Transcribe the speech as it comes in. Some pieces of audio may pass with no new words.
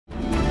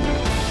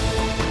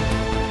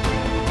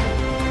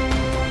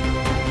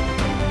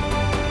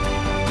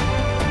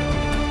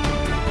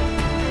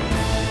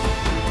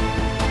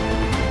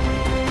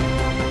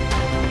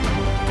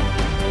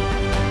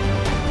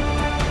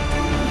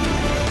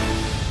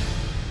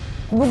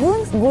Bugun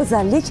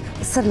go'zallik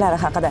sirlari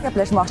haqida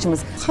gaplashmoqchimiz.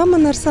 Hamma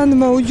narsani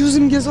men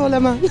yuzimga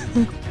solaman.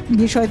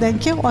 5 oydan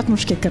keyin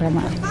 60 ga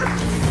kiraman.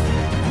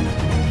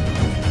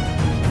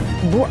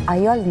 Bu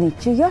ayol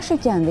necha yosh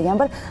ekan degan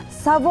bir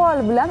savol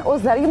bilan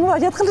o'zlariga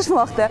murojaat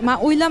qilishmoqda. Men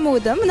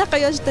o'ylamadim bunaqa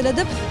yoshda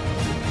deb.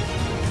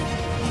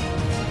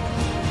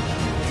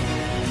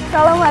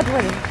 Salomat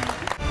bo'ling.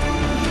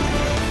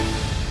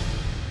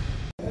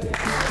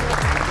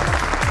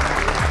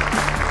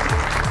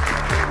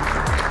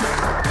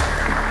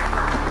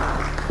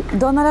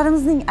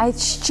 Donalarimizning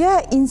aytishicha,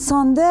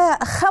 insonda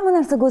hamma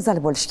narsa go'zal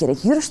bo'lishi kerak.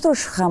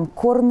 Yurish-turish ham,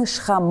 ko'rinish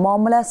ham,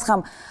 muomalasi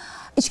ham,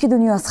 ichki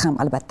dunyosi ham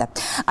albatta.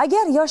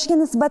 Agar yoshga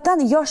nisbatan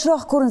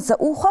yoshroq ko'rinsa,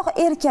 u xoh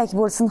erkak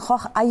bo'lsin,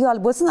 xoh ayol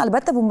bo'lsin,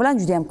 albatta bu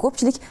bilan juda ham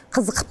ko'pchilik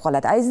qiziqib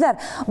qoladi. Azizlar,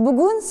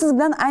 bugun siz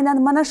bilan aynan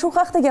mana shu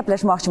haqida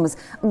gaplashmoqchimiz.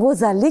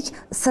 Go'zallik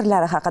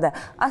sirlari haqida.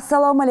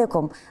 Assalomu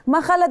alaykum.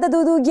 Mahallada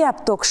duv-duv gap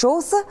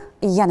tok-shousi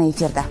yana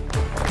efirda.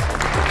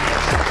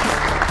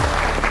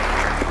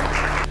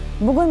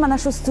 Bugun mana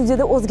shu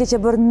studiyada o'zgacha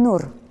bir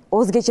nur,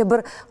 o'zgacha bir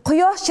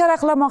quyosh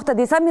charaqlamoqda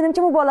desam,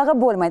 menimcha mubolag'a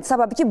bo'lmaydi.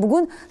 Sababki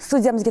bugun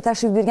studiyamizga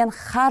tashrif buyurgan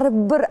har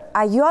bir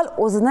ayol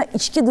o'zini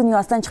ichki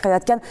dunyosidan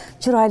chiqayotgan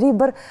chiroyli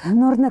bir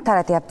nurni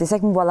taratyapti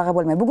desak mubolag'a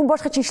bo'lmaydi. Bugun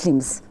boshqacha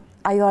ishlaymiz.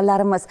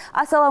 Ayollarimiz,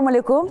 assalomu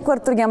alaykum.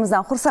 Ko'rib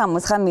turganimizdan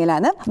xursandmiz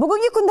hammanglarni.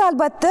 Bugungi kunda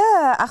albatta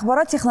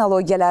axborot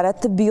texnologiyalari,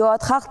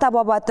 tibbiyot, xalq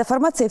tabobati,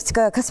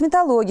 farmatsevtika,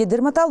 kosmetologiya,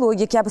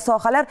 dermatologiya kabi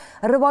sohalar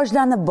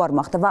rivojlanib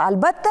bormoqda va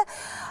albatta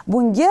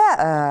bunga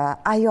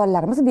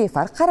ayollarimiz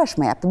befarq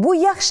qarashmayapti. Bu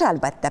yaxshi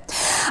albatta.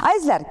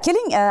 Azizlar,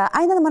 keling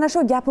aynan mana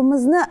shu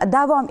gapimizni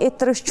davom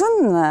ettirish uchun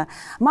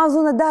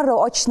mavzuni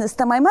darrov ochishni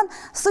istamayman.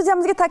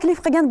 Studiyamizga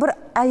taklif qilgan bir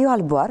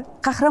ayol bor,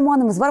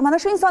 qahramonimiz bor. Mana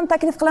shu insonni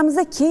taklif qilamiz,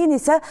 keyin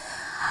esa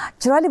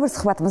chiroyli bir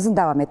suhbatimizni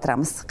davom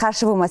ettiramiz.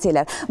 Qarshi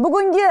bo'lmasanglar.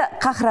 Bugungi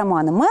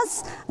qahramonimiz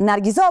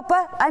Nargiza opa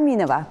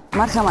Aminova.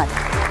 Marhamat.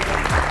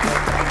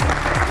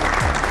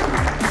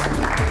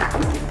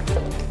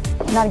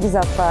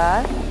 Nargiza opa,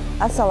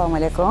 assalomu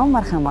alaykum,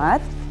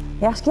 marhamat.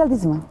 Yaxshi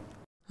keldingizmi?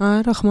 Ha,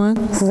 rahmat.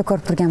 Sizni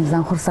ko'rib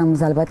turganimizdan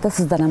xursandmiz albatta.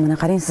 Sizdan ham mana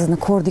qarang, sizni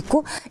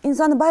ko'rdik-ku.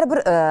 Insonni baribir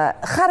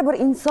har bir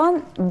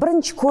inson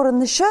birinchi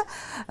ko'rinishi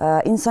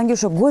insonga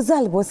o'sha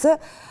go'zal bo'lsa,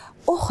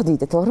 "Oh"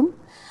 deydi, to'g'rimi?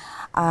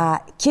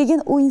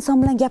 Keyin u inson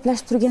bilan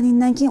gaplashib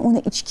turganingdan keyin uni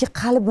ichki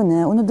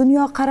qalbini, uni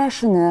dunyo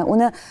qarashini,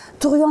 uni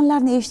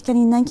tug'yonlarni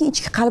eshitganingdan keyin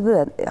ichki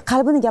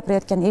qalbini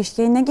gapirayotganini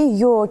eshitganingdan keyin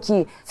yoki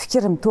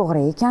fikrim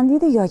to'g'ri ekan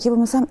deydi, yoki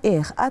bo'lmasam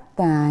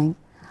attang.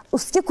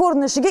 Ustki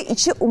ko'rinishiga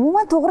ichi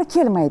umuman to'g'ri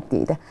kelmaydi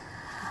deydi.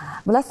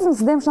 Bilasizmi,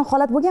 sizda ham shunaqa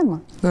holat bo'lganmi?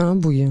 Ha,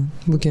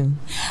 bo'lgan.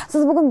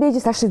 Siz bugun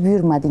bejiz tashrif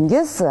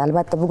buyurmadingiz.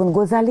 Albatta bugun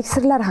go'zallik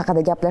sirlari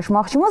haqida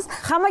gaplashmoqchimiz.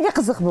 Hammaga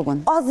qiziq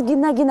bugun.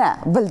 Ozginagina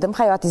bildim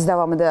hayotingiz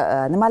davomida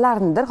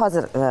nimalarnidir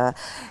hozir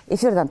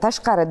efirdan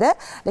tashqarida,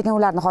 lekin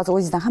ularni hozir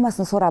o'zingizdan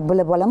hammasini so'rab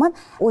bilib olaman.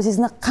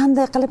 O'zingizni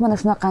qanday qilib mana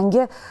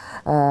shunaqangi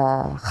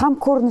ham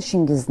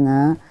ko'rinishingizni,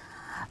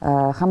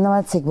 ham nima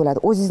desak bo'ladi,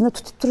 o'zingizni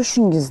tutib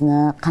turishingizni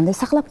qanday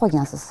saqlab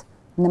qolgansiz?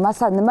 Nima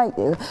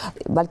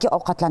balki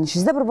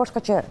ovqatlanishingizda bir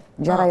boshqacha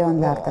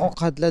jarayonlardir.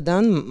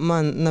 Ovqatlardan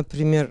men,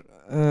 например,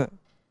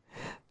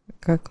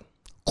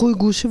 qo'y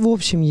go'shti в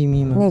общем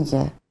yemayman.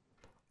 Nega?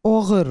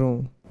 Og'ir u.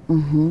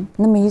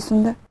 Nima yeysiz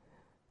unda?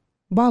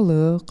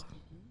 Baliq,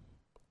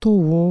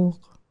 tovuq,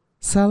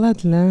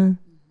 salatlar.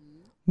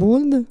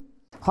 Bo'ldi.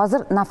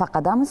 Hozir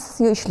nafaqadamisiz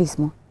yo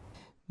ishlaysizmi?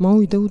 Men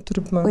uyda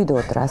o'tiribman. Uyda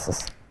o'tirasiz.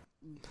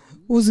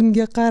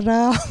 O'zimga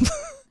qarab.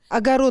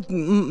 Огород,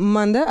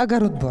 menda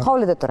огород bor.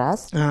 Hovlida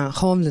turasiz? Ha,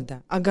 hovlida.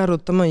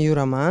 Огородda men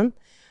yuraman.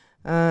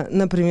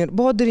 Например,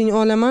 bodring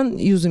olaman,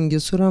 yuzimga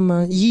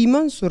suraman,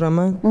 yeyman,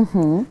 suraman.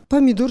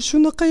 Pomidor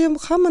shunaqa ham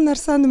hamma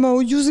narsani men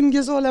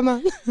yuzimga solaman.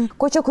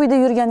 Ko'cha-ko'yda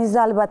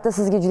yurganingizda albatta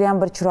sizga juda ham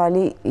bir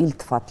chiroyli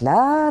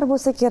iltifotlar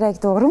bo'lsa kerak,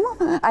 to'g'rimi?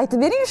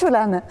 Aytib bering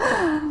shularni.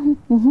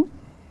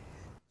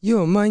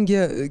 Yo'q,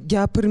 menga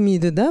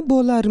gapirmaydi-da,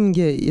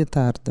 bolalarimga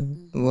yetardi.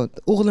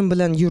 O'g'lim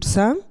bilan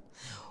yursam,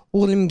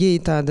 o'g'limga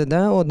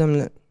aytadi-da,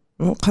 odamlar,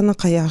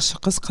 "Qanaqa yaxshi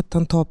qiz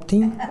qayerdan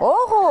topding?"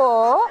 Oho!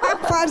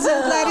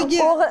 Farzandlariga.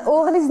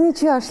 O'g'lingiz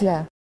necha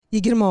yoshlar?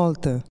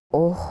 26.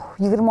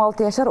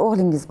 26 yoshlar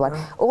o'g'lingiz bor.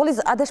 O'g'lingiz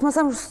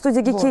adashmasam shu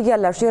studiyaga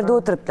kelganlar, shu yerda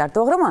o'tiribdilar,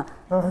 to'g'rimi?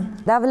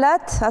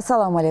 Davlat,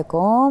 assalomu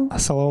alaykum.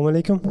 Assalomu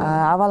alaykum.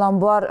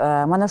 Avvalambor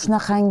mana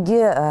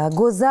shunaqangi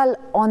go'zal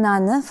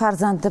onani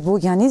farzandi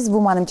bo'lganingiz, bu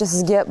menimcha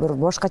sizga bir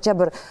boshqacha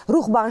bir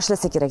ruh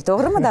bag'ishlasa kerak,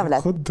 to'g'rimi,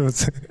 Davlat? Xuddi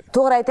o'zi.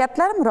 To'g'ri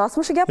aytayaptilarmi?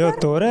 Rostmi shu gaplar? Yo'q,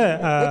 to'g'ri.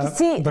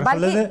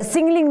 Balki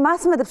singling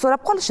emasmi deb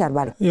so'rab qolishar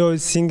balki. Yo'q,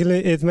 singli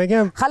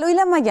aytmagan. Hali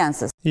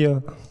uylanmagansiz? Yo'q.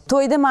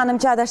 To'yda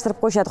menimcha adashtirib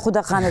qo'yishadi,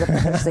 xudo qani deb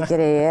qo'yishsa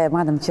kerak,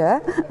 menimcha.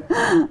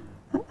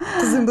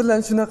 Qizim bilan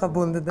shunaqa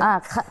bo'ldi-da.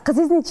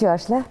 Qizingiz necha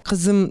yoshlar?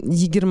 Qizim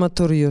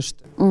 24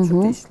 yoshda.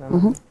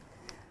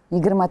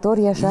 24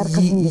 yoshlar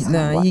qizingiz ham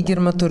bor.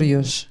 24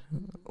 yosh.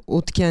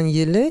 O'tgan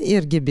yili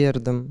erga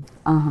berdim.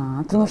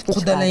 Turmushga chiqdi.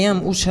 Qudalar ham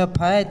o'sha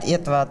payt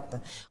aytibdi.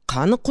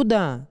 Qani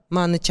quda?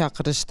 Meni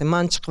chaqirishdi.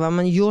 Men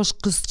chiqaman, yosh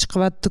qiz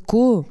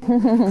chiqyapti-ku.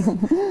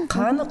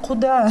 Qani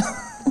quda?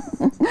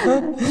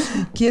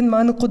 keyin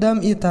mani qudam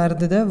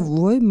aytardida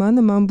voy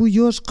man bu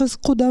yosh qiz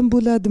qudam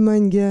bo'ladi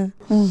menga.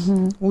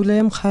 Ular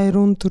ham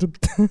hayron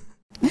turibdi.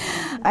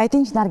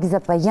 Aytingchi Nargiz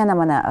opa, yana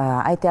mana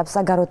aytyapsiz,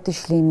 огородda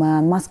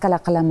ishlayman,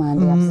 maskalar qilaman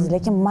deyapsiz,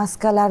 lekin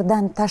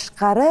maskalardan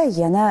tashqari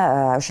yana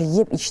o'sha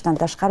yeb ichishdan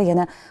tashqari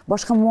yana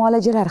boshqa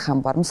muolajalar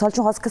ham bor. Misol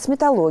uchun hozir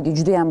kosmetologiya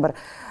juda ham bir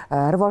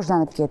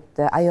rivojlanib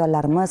ketdi.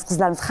 Ayollarimiz,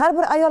 qizlarimiz har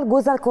bir ayol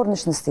go'zal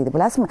ko'rinishni istaydi,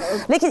 bilasizmi?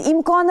 Lekin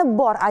imkoni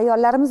bor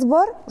ayollarimiz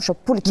bor, o'sha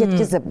pul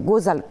ketkizib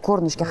go'zal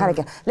ko'rinishga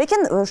harakat.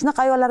 Lekin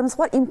shunaqa ayollarimiz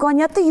bor,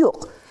 imkoniyati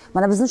yo'q.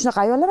 Mana bizni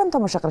shunaqa ayollar ham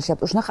tomosha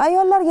qilishyapti. Shunaqa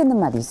ayollarga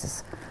nima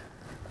deysiz?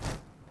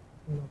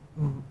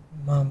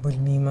 Men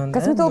bilmayman.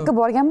 Kosmetologga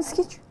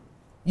borganmisiz?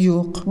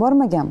 Yo'q.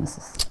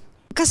 Bormaganmisiz?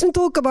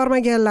 Kosmetologga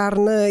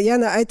bormaganlarni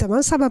yana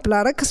aytaman,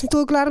 sabablari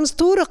kosmetologlarimiz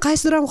to'g'ri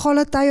qaysidir ham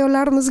holatda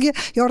ayollarimizga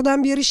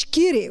yordam berish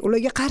kerak.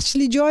 Ularga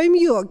qarshilik joyim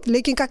yo'q,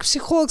 lekin как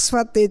psixolog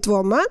sifatida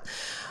aytyapman,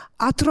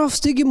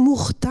 atrofdagi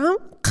muhit ham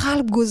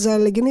qalb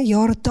go'zalligini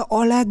yorita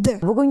oladi.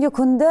 Bugungi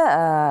kunda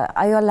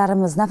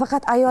ayollarimiz,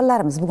 nafaqat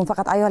ayollarimiz, bugun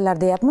faqat ayollar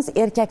deyapmiz,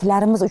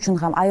 erkaklarimiz uchun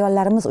ham,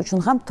 ayollarimiz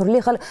uchun ham turli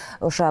xil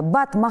o'sha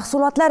bat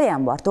mahsulotlari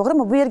ham bor,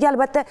 to'g'rimi? Bu yerga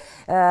albatta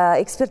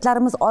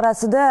ekspertlarimiz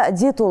orasida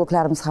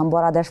dietologlarimiz ham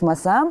bor,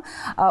 adashmasam.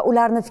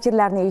 Ularning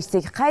fikrlarini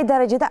eshitdik. Qay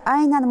darajada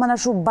aynan mana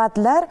shu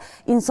batlar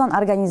inson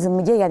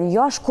organizmiga, ya'ni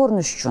yosh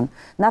ko'rinish uchun,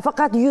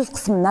 nafaqat yuz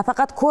qismi,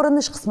 nafaqat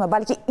ko'rinish qismi,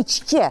 balki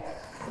ichki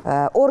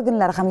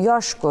organlar ham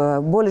yosh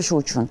bo'lishi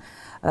uchun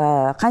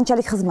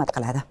qanchalik xizmat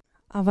qiladi?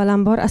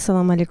 Avvalambor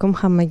assalomu alaykum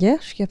hammaga,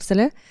 xush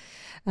kelibsizlar.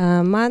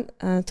 Men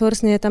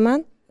to'g'risini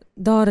aytaman,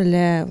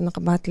 dorilar,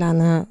 bunaqa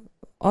batlarni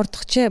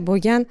ortiqcha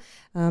bo'lgan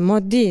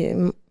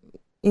moddiy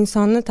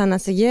insonni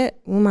tanasiga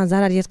umuman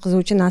zarar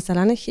yetkazuvchi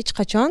narsalarni hech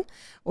qachon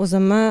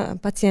o'zimni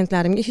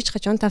patsientlarimga hech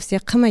qachon tavsiya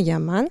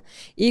qilmaganman.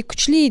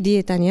 Kuchli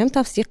dietani ham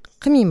tavsiya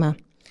qilmayman.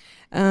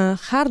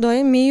 Har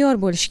doim me'yor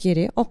bo'lish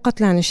kerak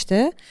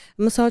ovqatlanishda.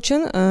 Misol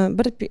uchun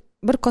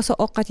bir kosa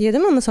ovqat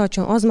yedimi, misol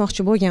uchun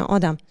ozmoqchi bo'lgan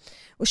odam,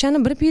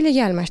 o'shani bir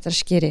piyolaga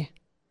almashtirish kerak.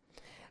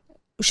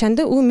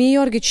 O'shanda u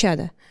me'yorga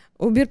tushadi.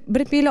 U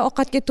bir piyola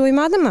ovqatga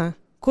to'ymadimi,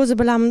 ko'zi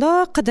bilan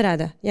mundoq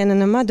qidiradi. Yana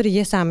nimadir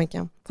yesam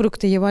ekan,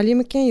 frukt yeb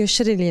olaymikan yo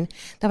shirinlik.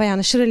 Davay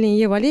ana shirinlik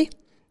yeb olay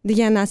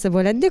degan narsa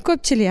bo'ladi-da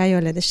ko'pchilik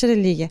ayollarda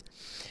shirinlikga.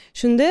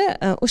 Shunda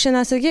o'sha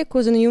narsaga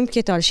ko'zini yumib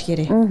keta olish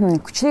kerak.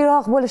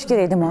 Kuchliroq bo'lish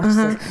kerak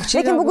demoqchisiz.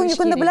 Lekin bugungi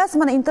kunda bilasiz,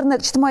 mana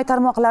internet, ijtimoiy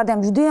tarmoqlarda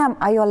ham juda ham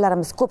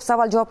ayollarimiz ko'p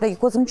savol-javoblarga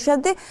ko'zim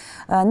tushadi.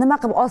 Nima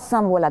qilib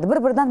olsam bo'ladi?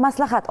 Bir-biridan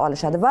maslahat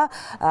olishadi va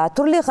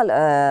turli xil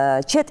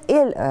chet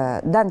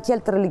eldan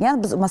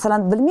keltirilgan, biz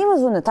masalan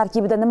bilmaymiz uni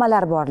tarkibida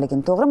nimalar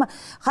borligini, to'g'rimi?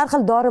 Har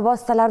xil dori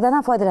vositalaridan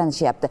ham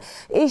foydalanishyapti.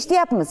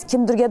 Eshityapmiz,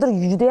 kimdirgadir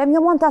juda ham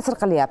yomon ta'sir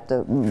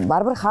qilyapti.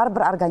 Baribir har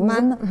bir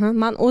organizmni.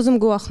 Men o'zim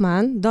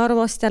guvohman. Dori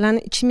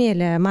vositalarini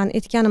man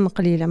aytganimni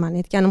qilinglar, man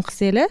aytganim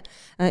qilsanglar,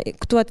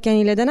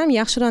 kutayotganinglardan ham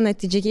yaxshiroq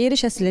natijaga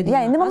erishasizlar deyman.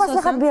 Ya'ni nima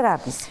maslahat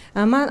berardingiz?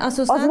 Men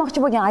asosan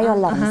ozmoqchi bo'lgan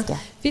ayollarimizga.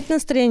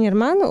 Fitness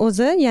trenerman,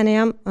 o'zi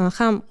yana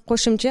ham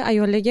qo'shimcha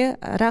ayollarga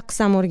raqs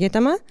ham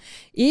o'rgataman.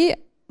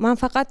 Men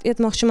faqat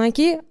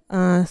aytmoqchimanki,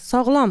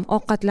 sog'lom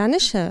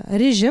ovqatlanish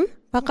rejim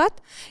faqat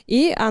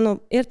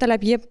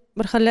ertalab yeb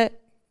bir xil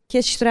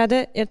kech turadi,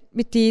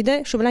 bitta yeydi,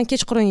 shu bilan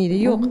kechqurun yeydi.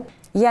 Yo'q.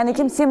 Ya'ni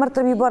kim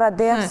semirtirib yuboradi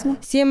deyapsizmi?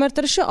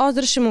 Semirtirishi,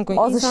 ozdirishi mumkin.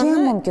 Ozishi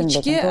ham mumkin.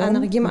 Ichki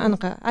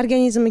anaqa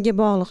organizmiga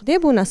bog'liq-da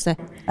bu narsa.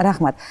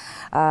 Rahmat.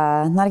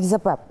 Nargiz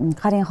opa,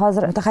 qarang,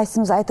 hozir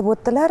mutaxassisimiz aytib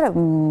o'tdilar,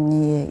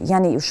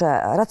 ya'ni o'sha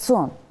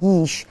ratsion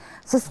yeyish.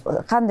 Siz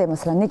qanday,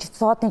 masalan, necha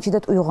soat nechida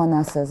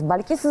uyg'onasiz?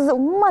 Balki siz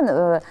umuman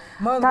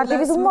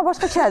tartibingiz umuman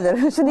boshqachadir.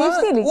 Shuni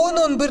eshitaylik.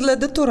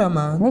 10-11larda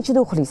turaman.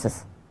 Nechida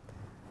uxlaysiz?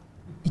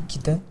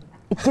 2da.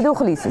 2da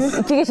uxlaysiz.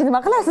 2gacha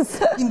nima qilasiz?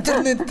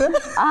 Internetda.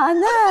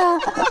 Ana!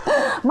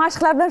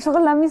 Mashqlar bilan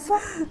shug'ullanmaysizmi?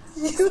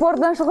 Sport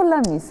bilan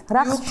shug'ullanmaysiz?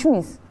 Raqs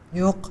tushmaysiz?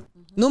 Yo'q.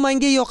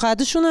 Menga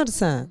yoqadi shu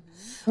narsa.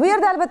 Bu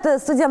yerda albatta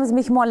studiyamiz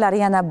mehmonlari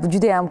yana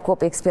juda ham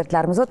ko'p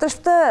ekspertlarimiz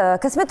o'tiribdi.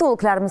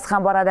 Kosmetologlarimiz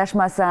ham bor,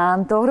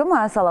 adashmasam, to'g'rimi?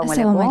 Assalomu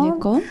alaykum. Assalomu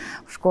alaykum.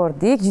 Xush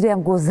ko'rdik. Juda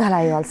ham go'zal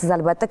ayol. Siz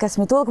albatta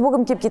kosmetolog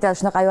bo'lgim kelib ketadi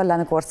shunaqa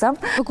ayollarni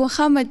ko'rsam. Bugun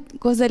hamma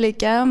go'zal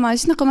ekan. Men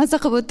shunaqa maza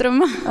qilib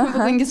o'tiraman.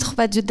 Bugungi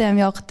suhbat juda ham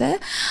yoqdi.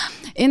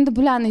 Endi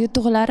bularni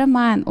yutuqlari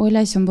men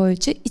o'ylashim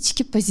bo'yicha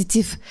ichki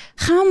pozitiv.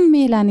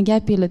 Hammanglarning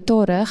gapingiz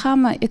to'g'ri,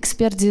 hamma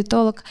ekspert,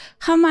 dietolog,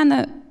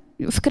 hammani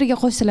fikriga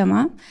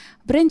qo'shilaman.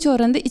 Birinchi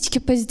o'rinda ichki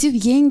pozitiv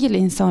yengil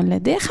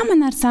insonlarda hamma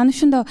narsani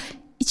shundoq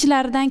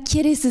ichlaridan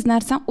keraksiz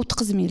narsani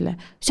o'tkazmaylar.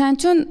 O'shaning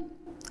uchun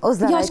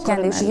o'zlari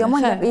aytgandek shu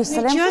yomon gap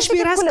eshitsalar ham yosh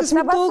berasiz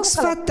kosmetolog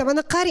sifatida.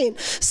 Mana qarang,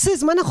 siz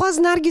mana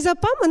hozir Nargiz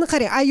opam, mana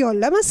qarang,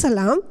 ayollar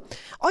masalan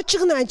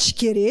ochiqni aytish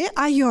kerak,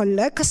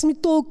 ayollar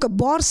kosmetologga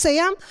borsa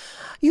ham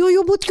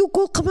yo'q bo'tga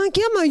ukol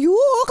qilmaganman,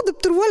 yo'q deb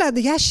turib oladi,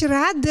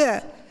 yashiradi.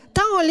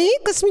 Tan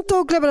oling,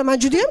 kosmetologlar bilan men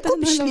juda ham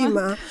ko'p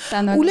ishlayman.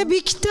 Ular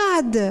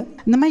bekitadi.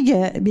 Nimaga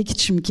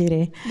bekitishim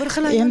kerak? Bir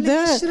xil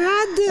ayollar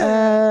yashiradi.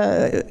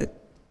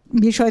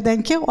 5 oydan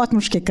keyin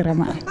 60 ga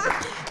kiraman.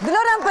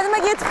 Diloram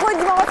nimaga yetib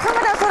qo'ydingiz? Men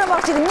hammadan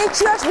so'ramoqchi edim.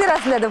 Necha yosh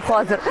berasizlar deb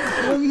hozir.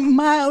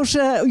 Men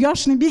o'sha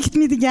yoshni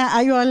bekitmaydigan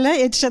ayollar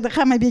aytishadi,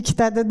 hamma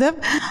bekitadi deb.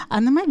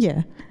 Nimaga?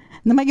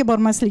 Nimaga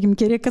bormasligim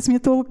kerak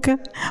kosmetologga?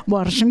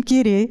 Borishim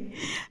kerak.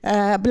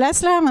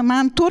 Bilasizlarmi,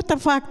 men 4 ta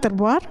faktor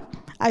bor.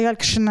 Ayol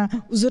kishini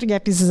uzr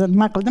gapingizni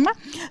nima qildim?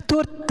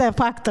 4 ta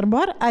faktor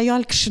bor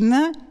ayol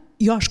kishini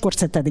yosh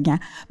ko'rsatadigan.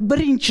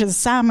 Birinchi,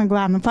 самый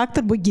главный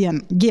faktor bu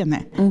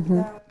geni.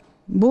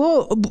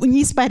 Bu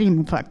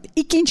неоспоримый fakt.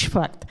 Ikkinchi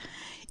fakt.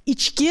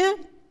 Ichki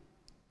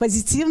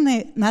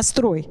pozitivniy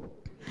nastroy.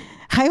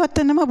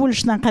 Hayotda nima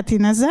bo'lishidan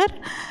qat'iy nazar,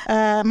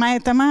 men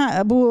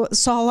aytaman, bu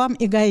sog'lom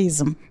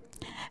egoizm.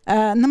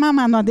 Nima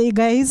ma'noda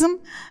egoizm?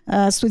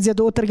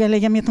 Studiyada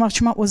o'tirganlarga men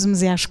aytmoqchiman,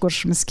 o'zimizni yaxshi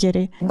ko'rishimiz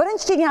kerak.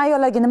 Birinchi kelgan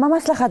ayollarga nima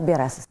maslahat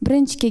berasiz?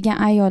 Birinchi kelgan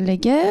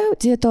ayollarga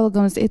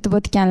diyetologimiz aytib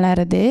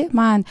o'tganlaridek,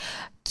 men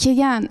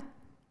kelgan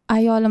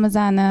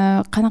ayolimizni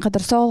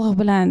qanaqadir sog'lig'i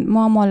bilan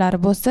muammolari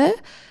bo'lsa,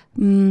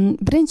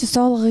 birinchi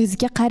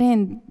sog'lig'ingizga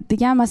qarang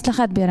degan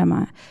maslahat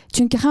beraman.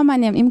 Chunki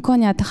hammaning ham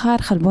imkoniyati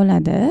har xil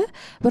bo'ladi.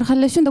 Bir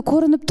xil shunda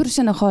ko'rinib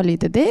turishini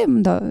xohlaydi-da,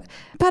 bunda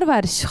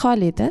parvarish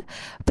xohlaydi.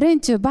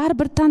 Birinchi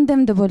baribir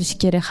tandemda bo'lishi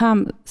kerak, ham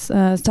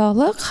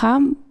sog'liq,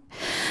 ham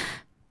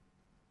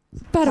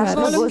parvarish.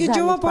 Savolimga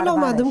javob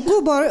olmadim-ku,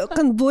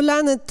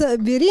 bo'lani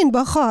bering,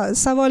 baho.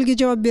 Savolga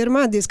javob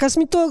bermadingiz.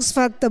 Kosmetolog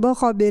sifatida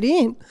baho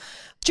bering.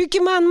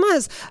 Chunki men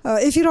emas,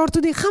 efir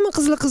ortida hamma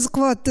qizlar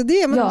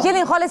qiziqyapti-da.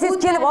 Keling,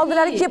 xohlasangiz kelib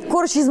oldilari kelib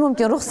ko'rishingiz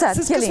mumkin, ruxsat.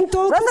 Keling.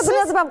 Rosa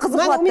bilasiz ham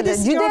qiziqyaptilar.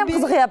 Juda ham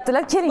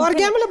qiziqyaptilar. Keling.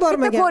 Borganmi,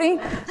 bormagan?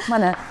 Ko'ring.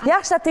 Mana,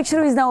 yaxshilab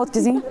tekshiruvingizdan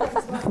o'tkazing.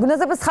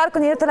 Bundan biz har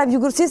kuni ertalab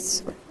yugursangiz,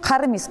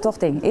 qarimaysiz,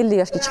 to'xtang.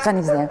 50 yoshga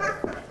chiqqaningizda.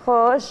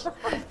 Xo'sh.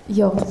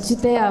 Yo'q,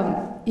 juda ham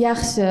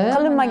yaxshi.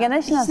 Qilinmagan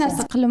hech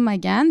narsa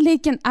qilinmagan,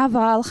 lekin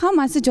avval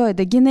hammasi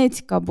joyida,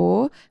 genetika bu.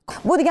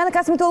 Bu degani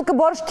kosmetologga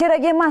borish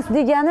kerak emas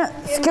degani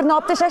fikrni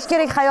olib tashlash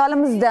kerak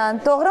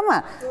hayolimizdan, to'g'rimi?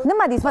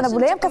 Nima deysiz? Mana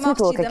bular ham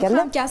kosmetolog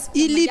ekanlar.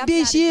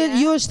 55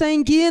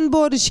 yoshdan keyin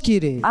borish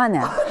kerak.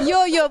 Ana.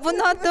 Yo'q, bu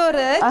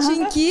noto'g'ri.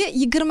 Chunki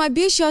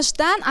 25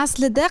 yoshdan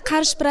aslida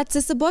qarish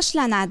prosessi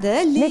boshlanadi,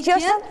 lekin necha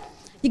yoshdan?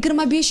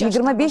 25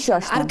 yoshdan. 25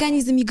 yoshdan.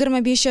 Organizm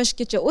 25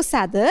 yoshgacha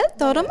o'sadi,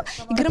 to'g'rimi?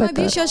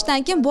 25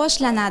 yoshdan keyin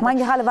boshlanadi.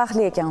 Menga hali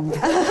vaqtli ekan.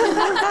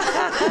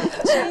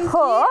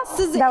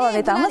 Xo'p, davom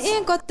etamiz.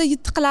 Eng katta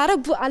yutuqlari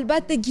bu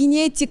albatta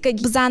genetika.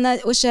 Bizani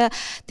o'sha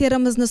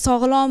terimizni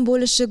sog'lom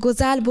bo'lishi,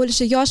 go'zal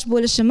bo'lishi, yosh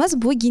bo'lishimiz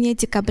bu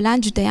genetika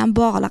bilan juda ham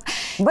bog'liq.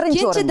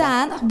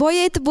 Ikkinchidan,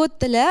 boya aytib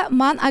o'tdilar,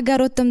 men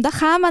agarotimda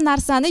hamma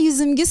narsani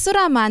yuzimga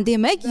suraman.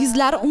 Demak,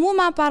 yuzlari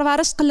umuman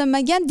parvarish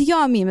qilinmagan deya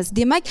olmaymiz.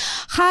 Demak,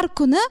 har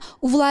kuni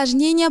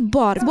uvlajneniya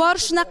bor. Bor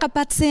shunaqa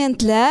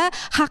patsientlar,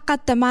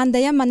 haqiqatda menda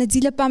ham, mana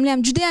dilapamlar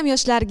ham juda ham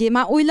yoshlarga,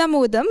 men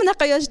o'ylamadim,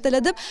 bunaqa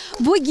yoshdalar deb.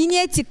 Bu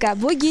genetika,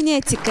 bu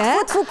genetika.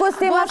 Ko'z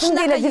tegmasin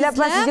deylar,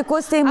 dilapasizga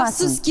ko'z tegmasin.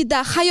 Afsuskida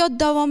hayot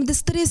davomida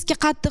stressga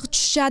qattiq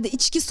tushishadi,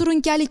 ichki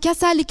surunkali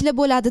kasalliklar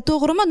bo'ladi,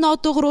 to'g'rimi?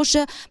 Noto'g'ri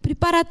o'sha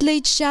preparatlar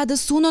ichishadi,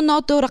 suvni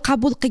noto'g'ri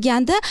qabul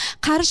qilganda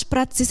qarish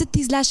prosessi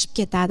tezlashib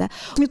ketadi.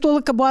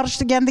 Kosmetologga borish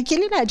deganda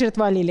kelinglar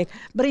ajratib olaylik.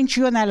 Birinchi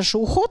yo'nalishi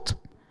уход,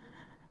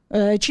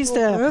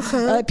 чисто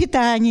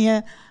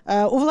питание,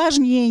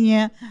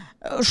 увлажнение,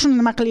 shuni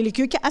nima qilaylik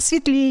yoki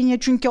осветление,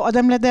 chunki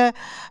odamlarda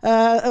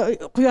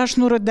quyosh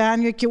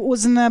nuridan yoki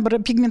o'zini bir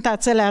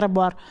pigmentatsiyalari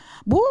bor.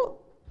 Bu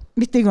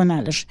bitta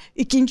yo'nalish.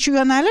 Ikkinchi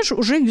yo'nalish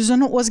уже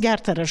yuzini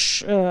o'zgartirish.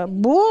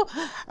 Bu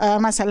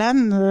masalan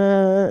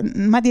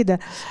nima deydi?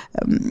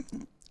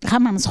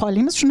 Hammamiz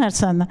xohlaymiz shu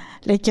narsani,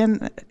 lekin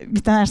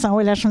bitta narsani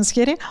o'ylashimiz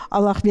kerak.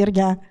 Alloh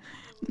bergan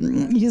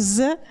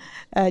yuzni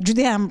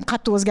juda ham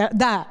qattiq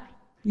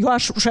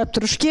yosh ushlab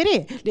turish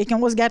kerak, lekin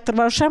o'zgartirib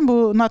olish ham bu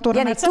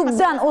noto'g'ri narsa. Ya'ni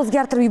tubdan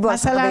o'zgartirib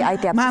yuborish haqida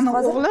aytyapsiz. Meni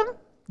o'g'lim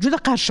juda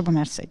qarshi bu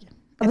narsaga.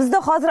 Bizda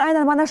hozir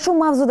aynan mana shu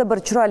mavzuda bir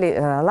chiroyli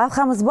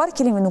lavhamiz bor.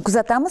 Keling, uni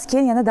kuzatamiz,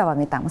 keyin yana davom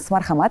etamiz.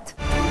 Marhamat.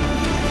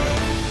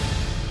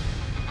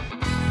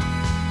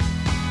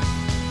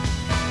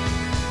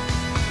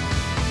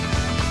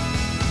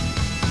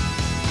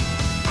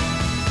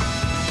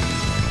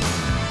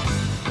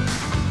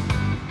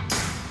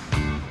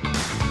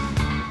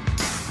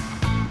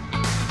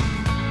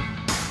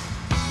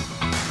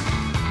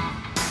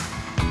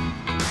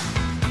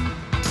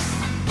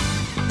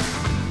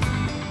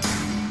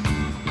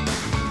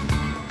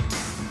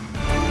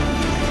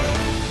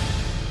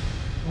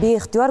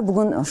 Beixtiyor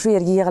bugun shu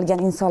yerga yig'ilgan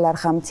insonlar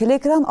ham,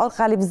 teleekran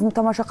orqali bizni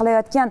tomosha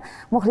qilayotgan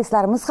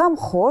muxlislarimiz ham,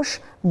 xo'sh,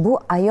 bu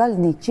ayol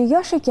necha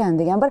yosh ekan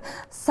degan bir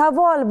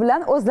savol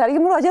bilan o'zlariga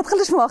murojaat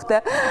qilishmoqda.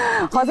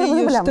 Hozir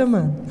buni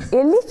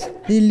bilamiz.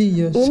 50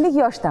 yosh. 50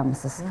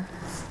 yoshdanmisiz?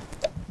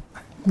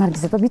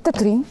 Nargiz opa, bitta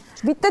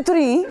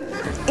turing.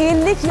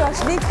 50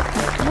 yoshlik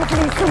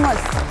muxlisimiz.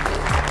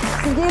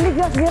 Sizga 50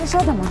 yosh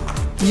berishadimi?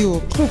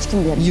 Yo'q. Hech kim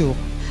bermaydi. Yo'q.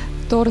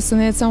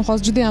 To'g'risini aytsam,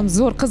 hozir juda ham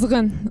zo'r,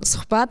 qizg'in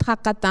suhbat.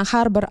 Haqiqatdan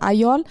har bir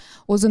ayol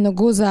o'zini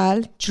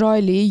go'zal,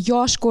 chiroyli,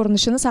 yosh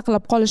ko'rinishini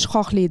saqlab qolishni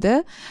xohlaydi.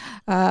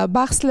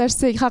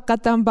 Bahslashsak,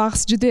 haqiqatdan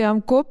bahs juda ham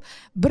ko'p.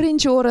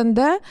 Birinchi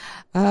o'rinda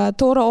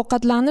to'g'ri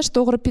ovqatlanish,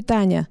 to'g'ri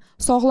pitaniya,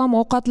 sog'lom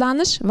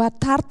ovqatlanish va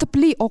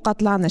tartibli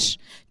ovqatlanish.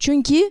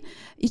 Chunki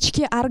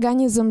ichki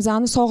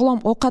organizmimizni sog'lom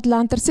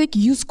ovqatlantirsak,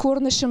 yuz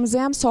ko'rinishimiz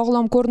ham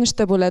sog'lom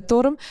ko'rinishda bo'ladi,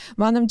 to'g'rimi?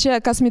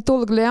 Menimcha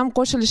kosmetologlar ham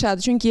qo'shilishadi,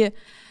 chunki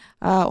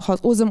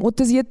o'zim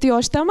 37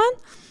 yoshdaman.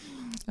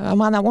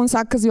 Mana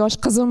 18 yosh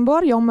qizim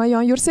bor.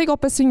 Yonma-yon yursak,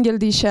 opa-singil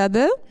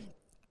deyshadi.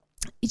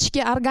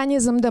 Ichki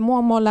organizmda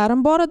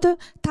muammolarim bor edi.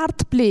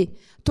 Tartibli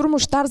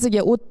turmush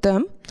tarziga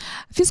o'tdim.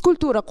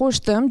 Fizkultura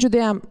qo'shdim. Juda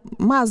ham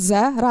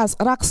mazza,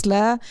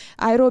 raqslar,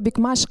 aerobik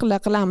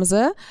mashqlar qilamiz.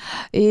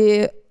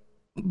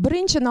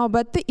 Birinchi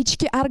navbatda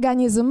ichki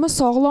organizmni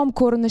sog'lom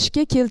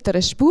ko'rinishga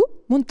keltirish. Bu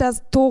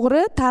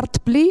to'g'ri,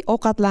 tartibli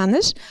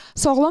ovqatlanish,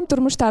 sog'lom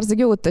turmush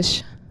tarziga o'tish.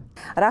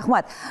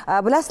 Rahmat.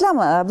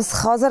 Bilasizlarmi, biz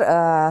hozir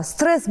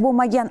stress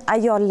bo'lmagan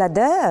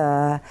ayollarda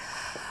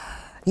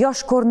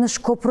yosh ko'rinish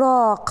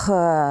ko'proq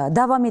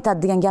davom etadi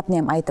degan gapni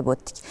ham aytib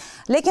o'tdik.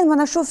 Lekin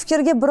mana shu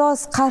fikrga biroz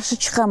qarshi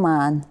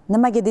chiqaman.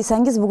 Nimaga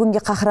desangiz, bugungi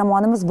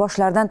qahramonimiz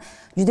boshlaridan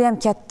juda ham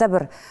katta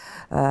bir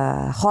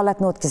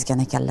holatni o'tkazgan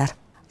ekanlar.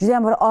 Juda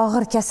ham bir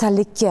og'ir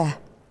kasallikka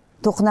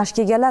to'qnash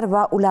kelganlar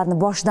va ularni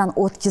boshdan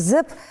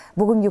o'tkazib,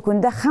 bugungi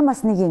kunda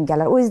hammasini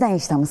yengganlar. O'zingizdan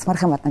eshitamiz,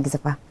 marhamat Nargiz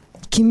opa.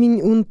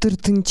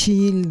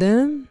 2014-yilda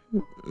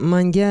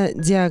menga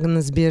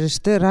diagnoz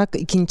berishdi, rak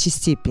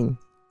 2-stepen,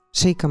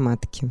 sheyka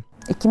matki.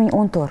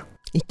 2014.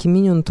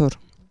 2014.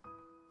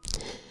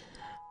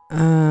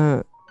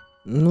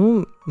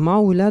 Men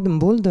o'yladim,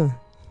 bo'ldi.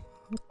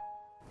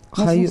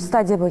 Qaysi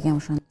stadiya bo'lgan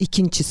o'sha?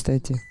 Ikkinchi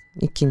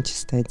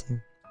stadiya.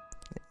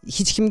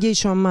 Hech kimga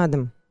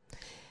ishonmadim.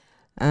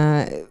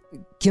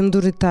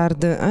 Kimdir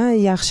aytardi,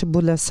 yaxshi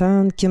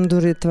bo'lasan,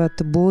 kimdir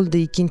aytadi, bo'ldi,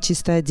 ikkinchi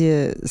stadiya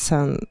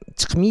san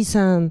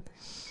chiqmaysan.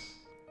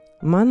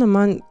 Men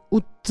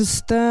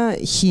 30 ta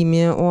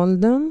ximiya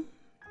oldim.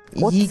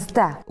 30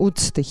 ta?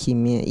 30 ta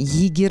ximiya,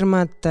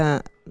 20 ta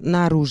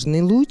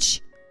наружный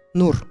луч,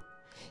 nur,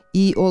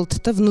 и 6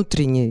 ta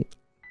внутренний.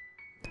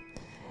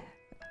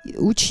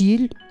 3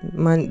 yil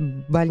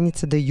men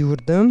больницада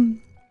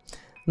yurdim.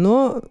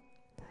 No,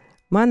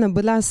 mana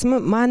bilasizmi,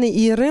 meni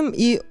erim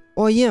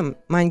oyim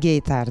menga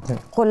aytardi.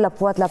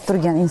 Qo'llab-quvvatlab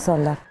turgan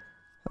insonlar.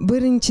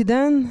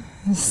 Birinchidan,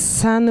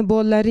 seni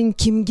bolalaring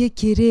kimga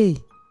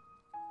kerak?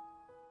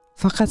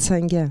 Faqat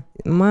senga.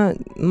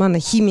 Mana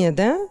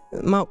ximiyada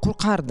men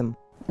qo'rqardim.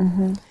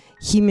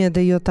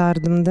 Ximiyada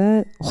yotardimda,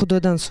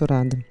 Xudodan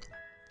so'radim.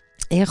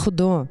 Ey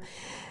Xudo,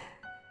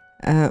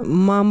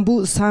 men bu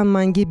sen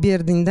menga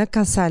berdingda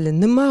kasali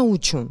nima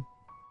uchun?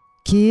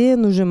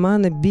 Keyin уже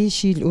mana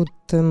 5 yil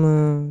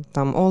o'tdimi,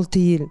 tam 6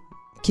 yil.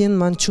 Keyin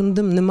men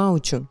tushundim nima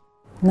uchun.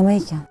 Nima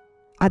ekan?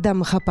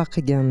 Odamni xafa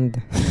qilgandi.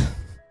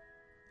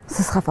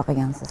 Siz xafa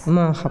qilgansiz?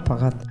 Men xafa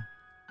qildim.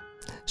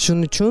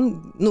 Shuning uchun,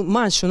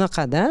 men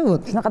shunaqada,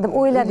 shunaqa deb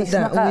o'yladingiz,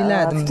 shunaqa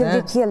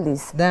fikrga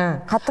keldingiz.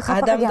 Qattiq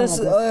xafa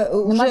qilgansiz.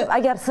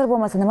 Agar sir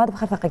bo'lmasa, nima deb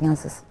xafa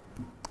qilgansiz?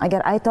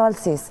 Agar ayta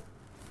olsangiz.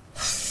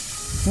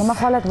 Nima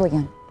holat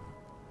bo'lgan?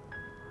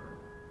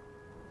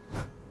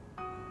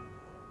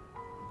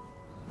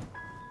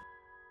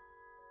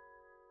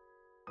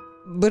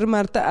 Bir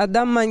marta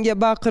odam menga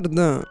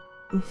baqirdi.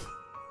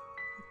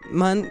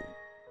 Men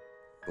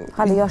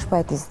hali yosh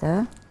paytingizda?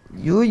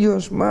 Yo'q,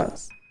 yosh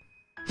emas.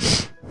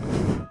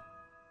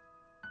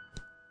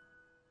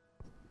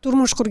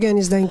 Turmush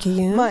qurganingizdan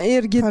keyin men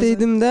erga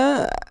tegdimda,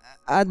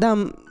 odam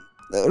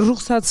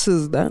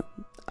ruxsatsizda,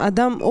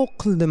 odam o'q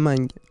qildi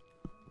menga.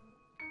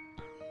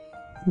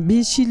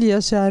 5 yil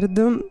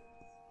yashardim.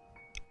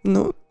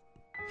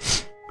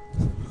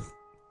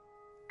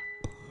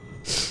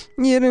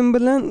 Erim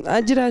bilan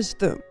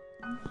ajrashdim.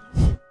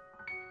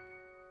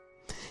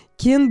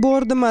 Keyin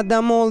bordim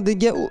odam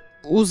oldiga,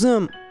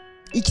 o'zim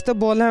 2 ta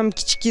bolam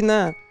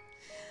kichkina,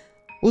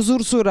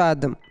 uzr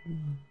so'radim.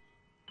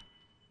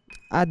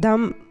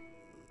 Odam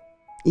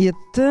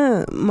aytdi,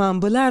 men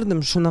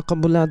bilardim shunaqa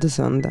bo'ladi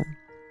senda.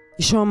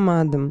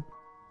 Ishonmadim.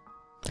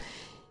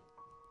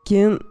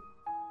 Keyin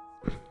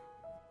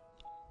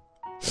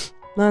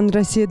men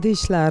Rossiyada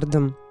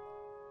ishlardim.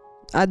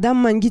 Odam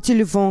menga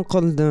telefon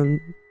qildi.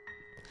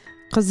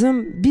 Qizim,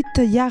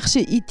 bitta yaxshi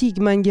etik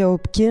menga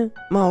olib kel,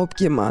 men olib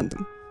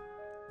kelmadim.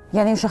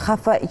 Ya'ni o'sha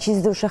xafa,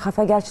 ichingizda o'sha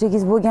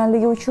xafagarchiligingiz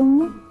bo'lganligi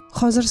uchunmi?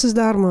 Hozir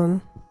sizda armon.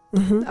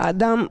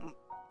 Odam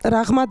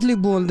rahmatli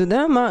bo'ldi-da,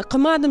 men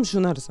qilmadim shu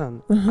narsani.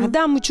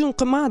 Odam uchun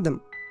qilmadim.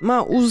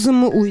 Men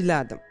o'zimni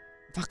o'yladim.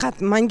 Faqat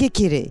menga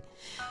kerak.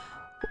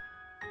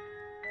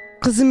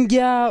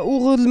 Qizimga,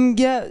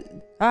 o'g'limga,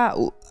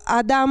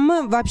 odamni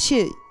вообще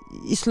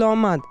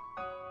islomadi.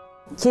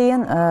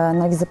 Keyin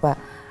Nargiz opa,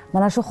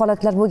 mana shu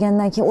holatlar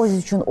bo'lgandan keyin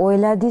o'zingiz uchun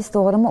o'yladingiz,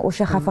 to'g'rimi?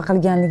 O'sha xafa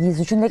qilganligingiz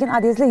uchun, lekin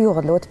adangizlar yo'q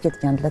edilar, o'tib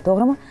ketgandilar,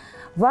 to'g'rimi?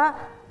 Va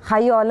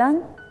xayolan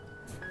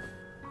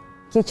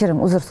kechirim,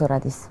 uzr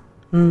so'radingiz.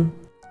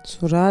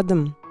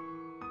 So'radim.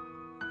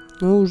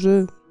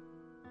 Уже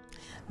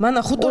mana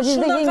xudo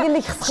o'zingizda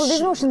yengillik his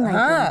qildingizmi o'shandan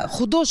keyin? Ha,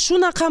 xudo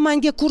shunaqa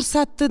menga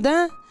ko'rsatdi-da.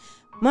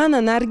 Mana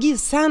Nargiz,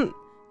 sen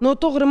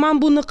noto'g'ri men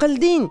buni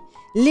qilding,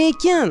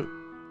 lekin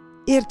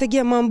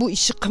ertaga men bu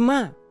ishni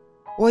qilma.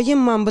 Oyim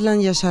men bilan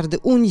yashardi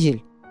 10 yil.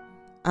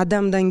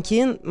 Adamdan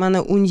keyin mana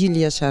 10 yil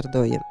yashardi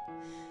oyim.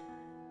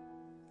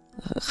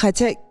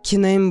 Hatto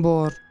kinayim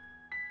bor,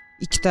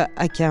 ikkita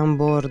akam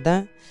bor-da.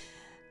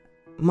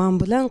 Men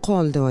bilan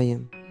qoldi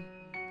oyim.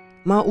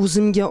 Men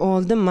o'zimga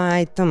oldim, men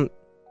aytdim,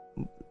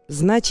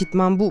 значит,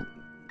 men bu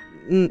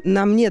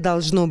на мне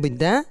должно быть,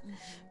 да?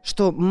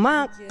 Что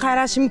men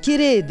qarashim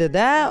kerak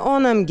edi-da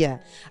onamga.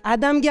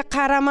 Adamga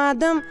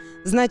qaramadim,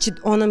 значит,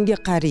 onamga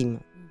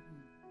qarayman.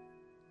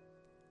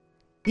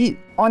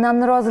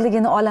 Onamni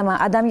roziligini olaman,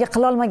 adamga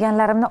qila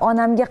olmaganlarimni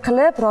onamga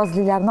qilib,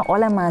 roziliklarini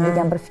olaman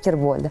degan bir fikr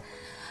bo'ldi.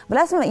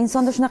 Bilasizmi,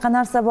 insonda shunaqa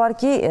narsa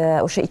borki,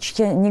 o'sha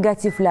ichki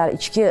negativlar,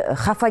 ichki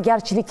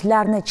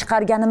xafagarchiliklarni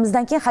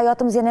chiqarganimizdan keyin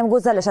hayotimiz yana ham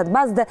go'zallashadi.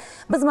 Ba'zida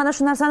biz mana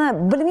shu narsani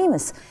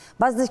bilmaymiz.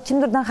 Ba'zida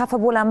kimdirdan xafa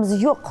bo'lamiz,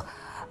 yo'q,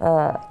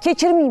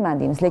 kechirmayman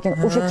deymiz, lekin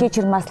o'sha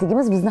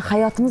kechirmasligimiz bizni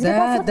hayotimizga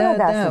ta'sir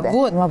qiladi aslida.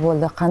 Nima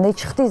bo'ldi? Qanday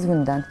chiqdingiz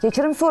bundan?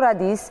 Kechirim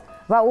so'radingiz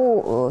va u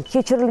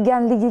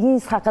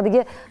kechirilganligingiz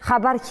haqidagi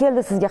xabar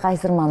keldi sizga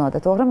qaysidir ma'noda,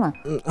 to'g'rimi?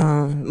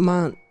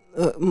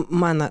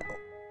 Mana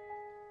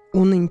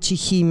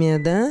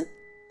 10-ximiyada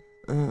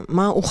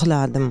men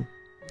uxladim.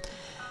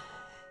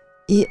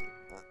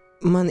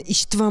 Mana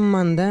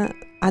eshitibman-da,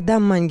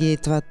 adam menga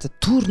aytibdi,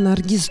 "Tur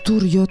Nargiz,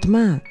 tur,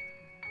 yotma."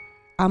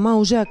 Ama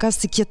уже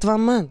оказывается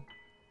ketyapman.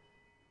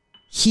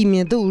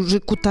 Ximiyada уже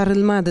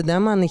ko'tarilmadi-da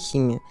meni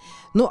ximiya.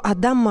 No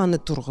adam meni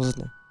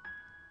turg'izdi.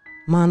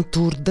 Men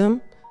turdim.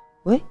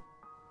 Voy.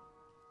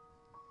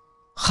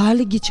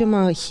 Haligacha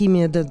men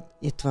ximiyada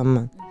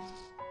aytibman.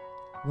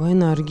 Voy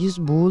Nargiz,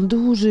 bo'ldi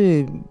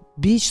уже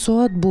 5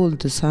 soat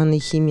bo'ldi seni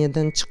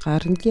ximiyadan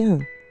chiqarilgan.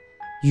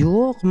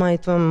 Yo'q, men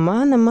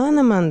aytibman,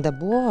 manda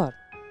bor.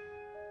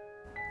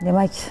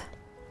 Demak,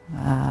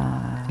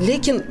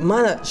 lekin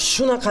mana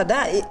shunaqada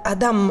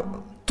adam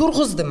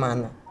turg'izdi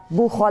meni.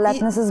 Bu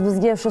holatni siz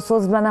bizga o'sha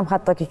so'z bilan ham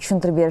hattoki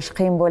tushuntirib berish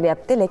qiyin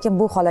bo'lyapti, lekin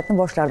bu holatni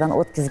boshlardan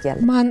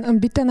o'tkazganlar. Men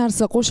bitta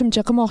narsa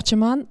qo'shimcha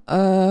qilmoqchiman.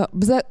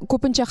 Biz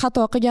ko'pincha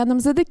xato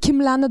qilganimizda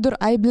kimlarnidir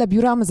ayblab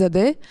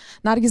yuramiz-da.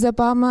 Nargiz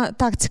opamni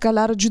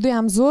taktikalari juda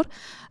ham zo'r.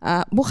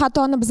 Bu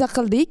xatoni biz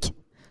qildik.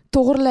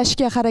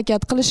 To'g'rilashga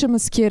harakat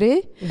qilishimiz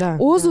kerak.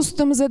 O'z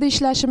ustimizda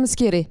ishlashimiz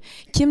kerak.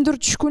 Kimdir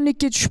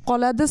tushkunlikka tushib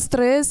qoladi,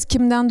 stress,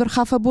 kimdandir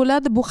xafa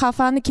bo'ladi, bu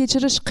xafani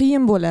kechirish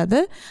qiyin bo'ladi.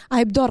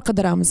 Aybdor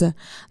qidiramiz.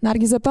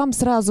 Nargiz opam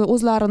sirazu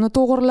o'zlarini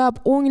to'g'rilab,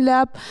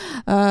 o'nglab,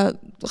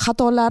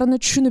 xatolarini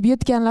tushunib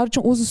yetganlar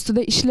uchun o'z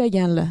ustida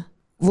ishlaganlar.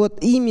 Вот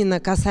именно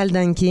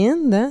kasaldan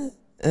keyin-da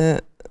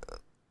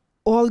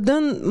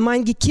oldin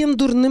menga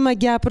kimdir nima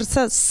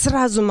gapirsa,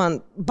 sirazu men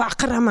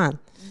baqiraman.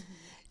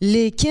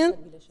 Lekin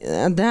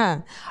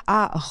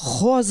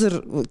hozir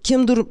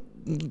kimdir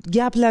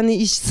gaplarni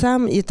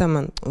eshitsam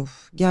aytaman,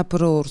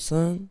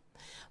 gapiraversin.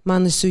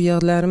 Meni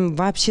suyaqlarim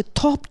вообще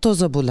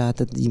top-toza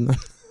bo'ladi deyman.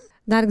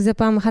 Nargiz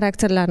opam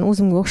xarakterlarini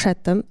o'zimga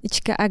o'xshatdim.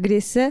 Ichki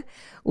agressiya,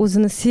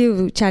 o'zini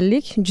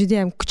sevuvchanlik juda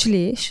ham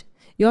kuchli.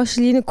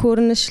 Yoshlikni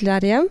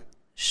ko'rinishlari ham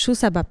shu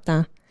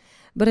sababdan.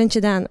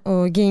 Birinchidan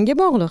genga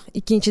bog'liq,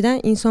 ikkinchidan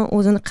inson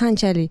o'zini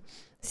qanchalik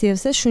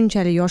sevsa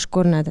shunchalik yosh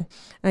ko'rinadi.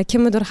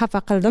 Kimnidir xafa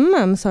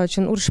qildimmi, misol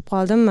uchun urushib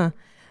qoldimmi,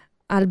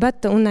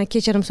 albatta undan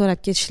kechirim so'rab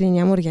ketishlikni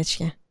ham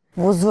o'rgatishgan.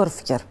 Bu zo'r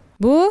fikr.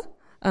 Bu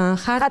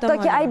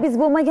hattoki aybingiz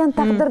bo'lmagan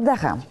taqdirda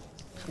ham,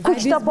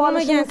 kuch topa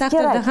olishimiz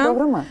kerak,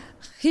 to'g'rimi?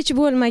 Hech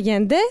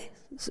bo'lmaganda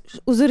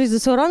uzringizni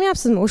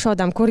so'ramayapsizmi, o'sha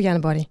odam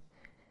ko'rgani boring.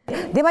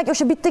 Demak,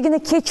 o'sha bittagina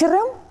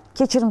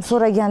kechirim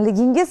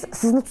so'raganligingiz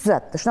sizni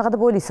tuzatdi. Shunaqa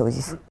deb o'ylaysiz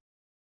o'zingiz?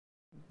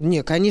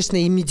 Не, конечно,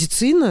 и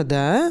медицина,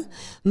 да,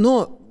 но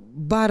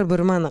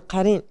baribir mana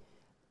qarang,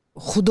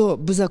 xudo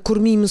biza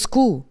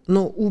ko'rmaymiz-ku,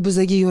 no u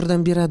bizaga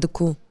yordam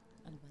beradi-ku.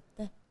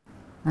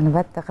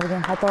 Albatta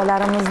qilgan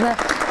xatolarimizni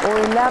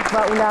o'ylab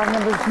va ularni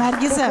biz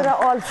kechira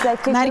olsak,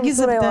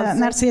 Nargizda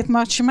narsa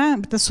aytmoqchiman,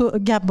 bitta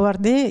gap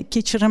bor-da,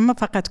 kechirimni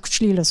faqat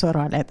kuchlilar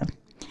so'ra oladi.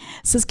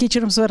 Siz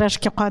kechirim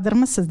so'rashga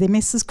qodirmisiz?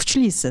 Demak, siz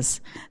kuchlisiz.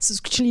 Siz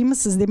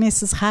kuchlimisiz? Demak,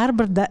 siz har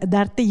bir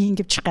dardni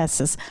yengib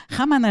chiqasiz.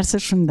 Hamma narsa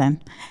shundan.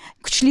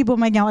 Kuchli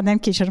bo'lmagan odam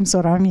kechirim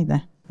so'ramaydi.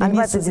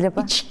 Albatta,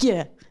 ichki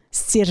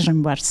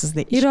stержень bor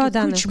sizda.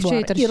 Irodani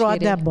kuchaytirish kerak.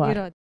 Iroda bor.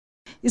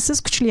 Siz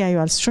kuchli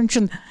ayolsiz. Shuning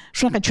uchun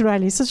shunaqa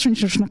chiroylisiz, shuning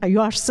uchun shunaqa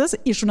yoshsiz,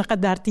 shunaqa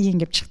dardni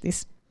yengib chiqdingiz.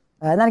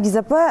 Nargiz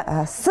opa,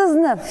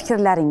 sizni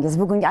fikrlaringiz,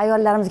 bugungi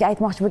ayollarimizga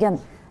aytmoqchi bo'lgan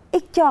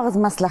ikki og'iz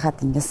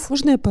maslahatingiz.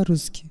 Можно я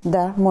по-русски?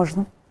 Да,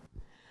 можно.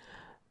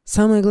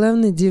 Самое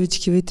главное,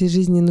 девочки, в этой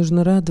жизни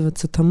нужно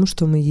радоваться тому,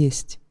 что мы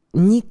есть.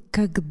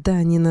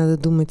 Никогда не надо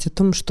думать о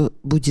том, что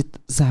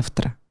будет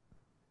завтра.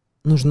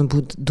 Нужно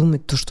будет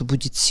думать то, что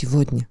будет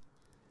сегодня.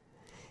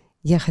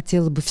 Я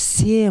хотела бы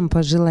всем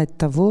пожелать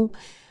того,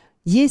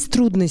 есть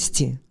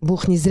трудности,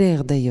 Бог не зря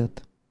их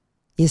дает.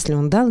 Если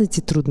Он дал эти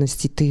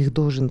трудности, ты их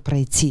должен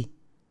пройти.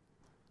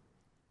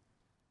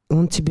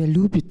 Он тебя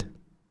любит,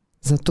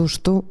 за то,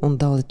 что он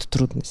dал эту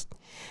трудность.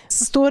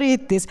 Siz to'g'ri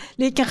aytdingiz,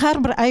 lekin har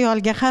bir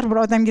ayolga, har bir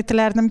odamga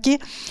tilardimki,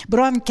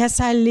 biron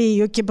kasallik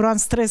yoki biron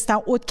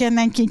stressdan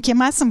o'tgandan keyin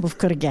kelmasin bu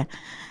fikrga.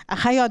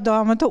 Hayot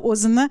davomida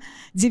o'zini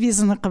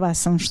devizini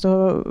qilsin, что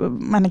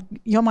mana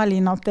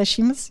yomonlikni olib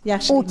tashlaymiz,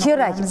 yaxshilikni. U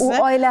kerak, u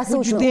oilasi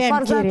uchun,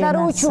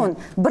 farzandlari uchun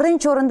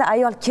birinchi o'rinda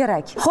ayol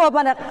kerak. Xo'p,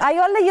 mana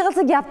ayollar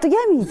yig'ilsa gap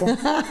tugamaydi.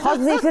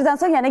 Hozir efirdan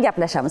so'ng yana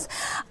gaplashamiz.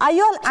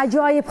 Ayol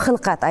ajoyib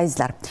xilqat,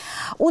 azizlar.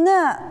 Uni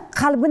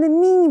qalbini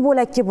ming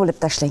bo'lakka bo'lib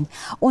tashlang.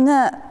 Uni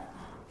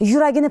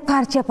yuragini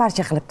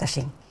parcha-parcha qilib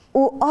tashlang.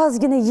 U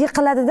ozgina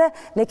yiqiladi-da,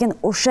 lekin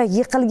o'sha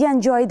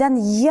yiqilgan joyidan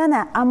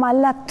yana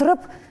amallab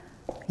turib,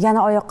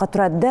 yana oyoqqa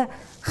turadi-da,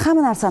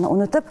 hamma narsani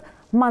unutib,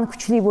 men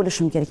kuchli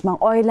bo'lishim kerak, men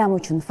oilam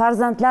uchun,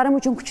 farzandlarim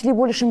uchun kuchli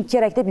bo'lishim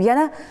kerak deb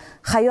yana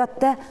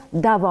hayotda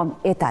davom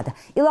etadi.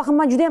 Ilohim,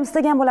 men juda ham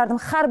istagan bo'lardim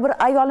har bir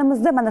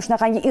ayolimizda mana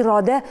shunaqangi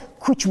iroda,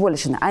 kuch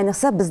bo'lishini.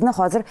 Ayniqsa bizni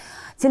hozir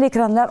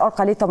teleekranlar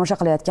orqali tomosha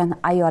qilayotgan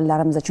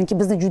ayollarimiz, chunki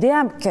bizni juda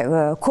ham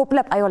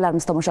ko'plab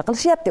ayollarimiz tomosha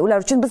qilishyapti. Ular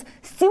uchun biz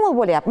stimul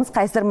bo'lyapmiz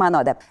qaysidir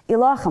ma'noda.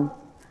 Ilohim,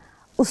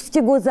 ustki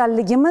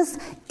go'zalligimiz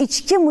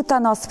ichki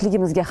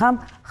mutanosibligimizga ham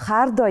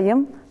har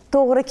doim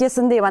to'g'ri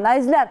kelsin deyman.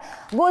 Azizlar,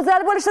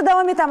 go'zal bo'lishda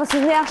davom etamiz.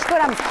 Sizni yaxshi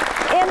ko'ramiz.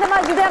 Endi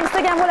men juda ham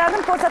istagan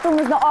bo'lardim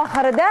ko'rsatuvimizning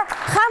oxirida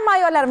hamma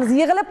ayollarimiz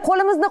yig'ilib,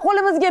 qo'limizni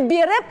qo'limizga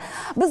berib,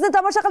 bizni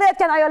tomosha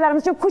qilayotgan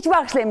ayollarimiz uchun kuch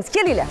bag'ishlaymiz.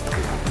 Kelinglar.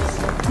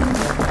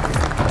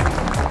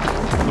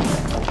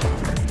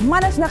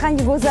 Mana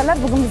shunaqangi go'zallar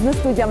bugun bizning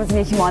studiyamiz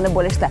mehmoni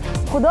bo'lishdi.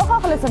 Xudo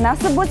xohlasa,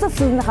 nasib bo'lsa,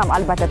 sizni ham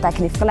albatta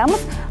taklif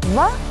qilamiz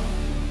va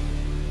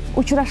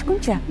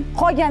uchrashguncha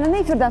qolganini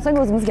efirdan so'ng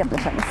o'zimiz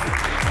gaplashamiz.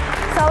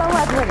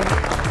 Salomat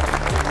bo'ling.